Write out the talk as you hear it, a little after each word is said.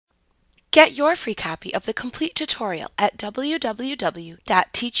Get your free copy of the complete tutorial at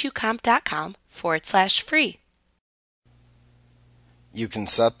www.teachucomp.com/free. You can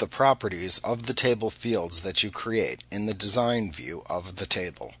set the properties of the table fields that you create in the design view of the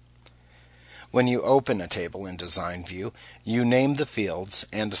table. When you open a table in Design View, you name the fields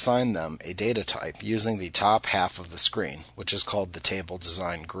and assign them a data type using the top half of the screen, which is called the Table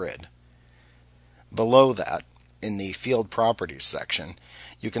Design Grid. Below that, in the Field Properties section,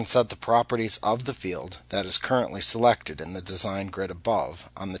 you can set the properties of the field that is currently selected in the design grid above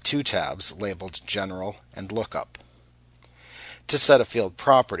on the two tabs labeled General and Lookup. To set a field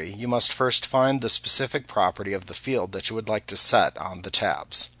property, you must first find the specific property of the field that you would like to set on the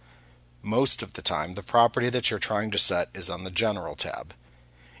tabs. Most of the time, the property that you're trying to set is on the General tab.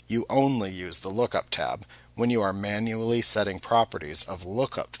 You only use the Lookup tab when you are manually setting properties of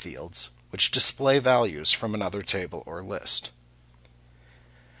lookup fields, which display values from another table or list.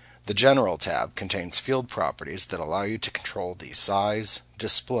 The General tab contains field properties that allow you to control the size,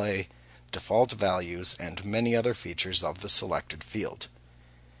 display, default values, and many other features of the selected field.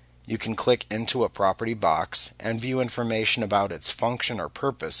 You can click into a property box and view information about its function or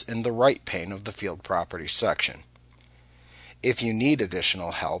purpose in the right pane of the Field Properties section. If you need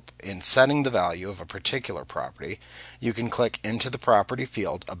additional help in setting the value of a particular property, you can click into the property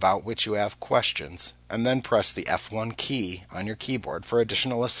field about which you have questions and then press the F1 key on your keyboard for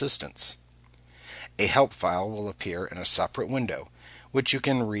additional assistance. A help file will appear in a separate window, which you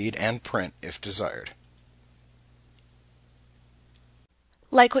can read and print if desired.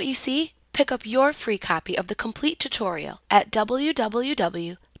 Like what you see? Pick up your free copy of the complete tutorial at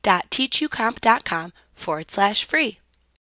www.teachucomp.com/free.